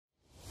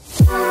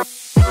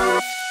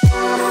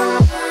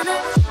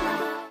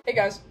Hey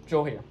guys,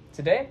 Joel here.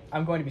 Today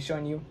I'm going to be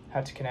showing you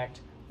how to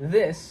connect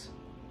this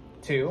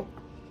to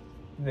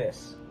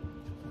this.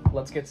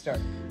 Let's get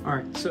started.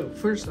 Alright, so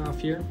first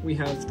off here we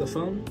have the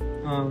phone,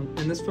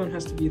 and this phone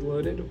has to be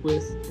loaded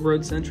with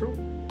Road Central,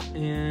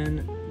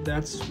 and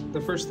that's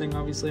the first thing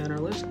obviously on our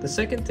list. The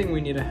second thing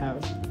we need to have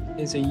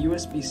is a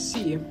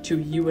USB-C to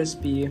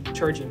USB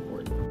charging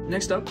port.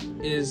 Next up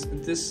is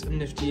this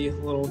nifty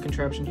little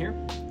contraption here.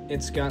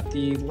 It's got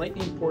the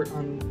lightning port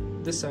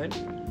on this side,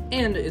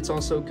 and it's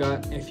also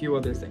got a few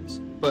other things.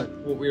 But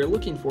what we are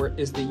looking for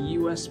is the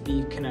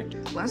USB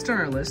connector. Last on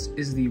our list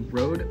is the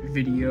Rode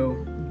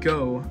Video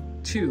Go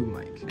 2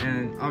 mic,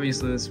 and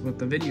obviously that's what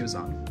the video's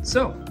on.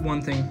 So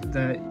one thing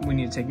that we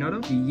need to take note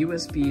of, the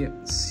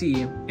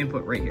USB-C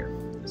input right here.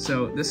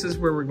 So this is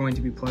where we're going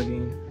to be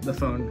plugging the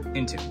phone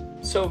into.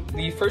 So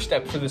the first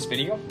step for this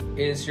video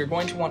is you're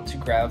going to want to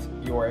grab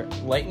your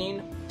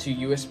Lightning to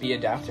USB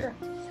adapter,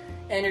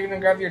 and you're going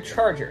to grab your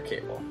charger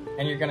cable,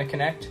 and you're going to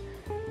connect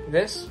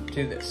this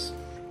to this,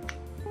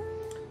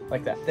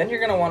 like that. Then you're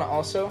going to want to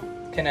also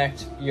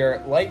connect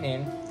your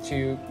Lightning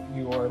to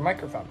your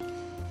microphone.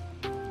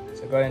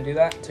 So go ahead and do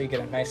that until you get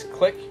a nice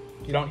click.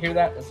 If you don't hear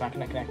that, it's not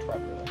going to connect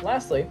properly.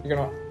 Lastly, you're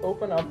going to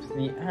open up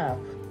the app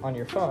on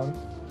your phone.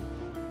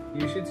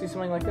 You should see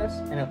something like this,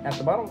 and at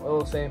the bottom it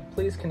will say,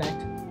 please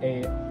connect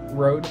a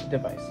Rode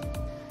device.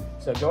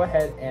 So go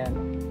ahead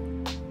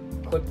and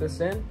click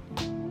this in,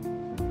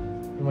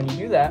 and when you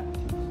do that,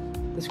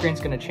 the screen's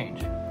going to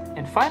change.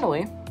 And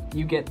finally,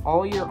 you get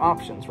all your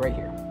options right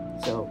here.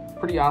 So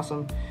pretty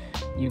awesome.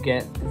 You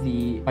get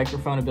the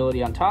microphone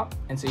ability on top,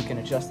 and so you can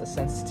adjust the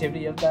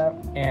sensitivity of that.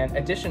 And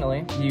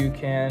additionally, you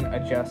can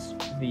adjust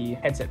the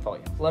headset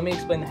volume. Let me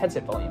explain the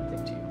headset volume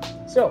thing to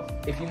you. So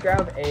if you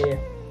grab a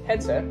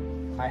headset,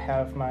 I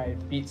have my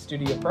Beats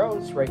Studio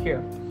Pros right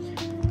here.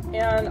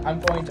 And I'm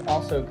going to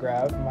also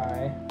grab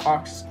my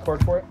aux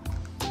cord port.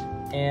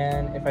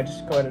 And if I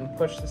just go ahead and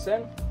push this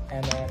in,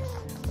 and then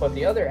put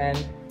the other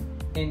end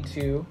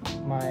into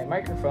my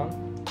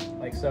microphone,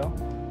 like so,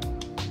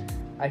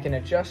 I can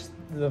adjust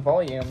the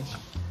volume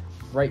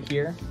right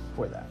here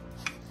for that.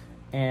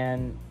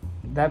 And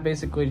that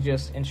basically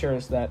just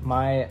ensures that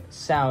my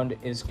sound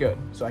is good,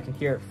 so I can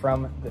hear it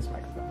from this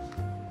microphone.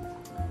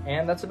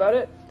 And that's about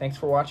it. Thanks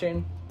for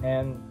watching,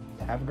 and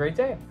have a great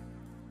day.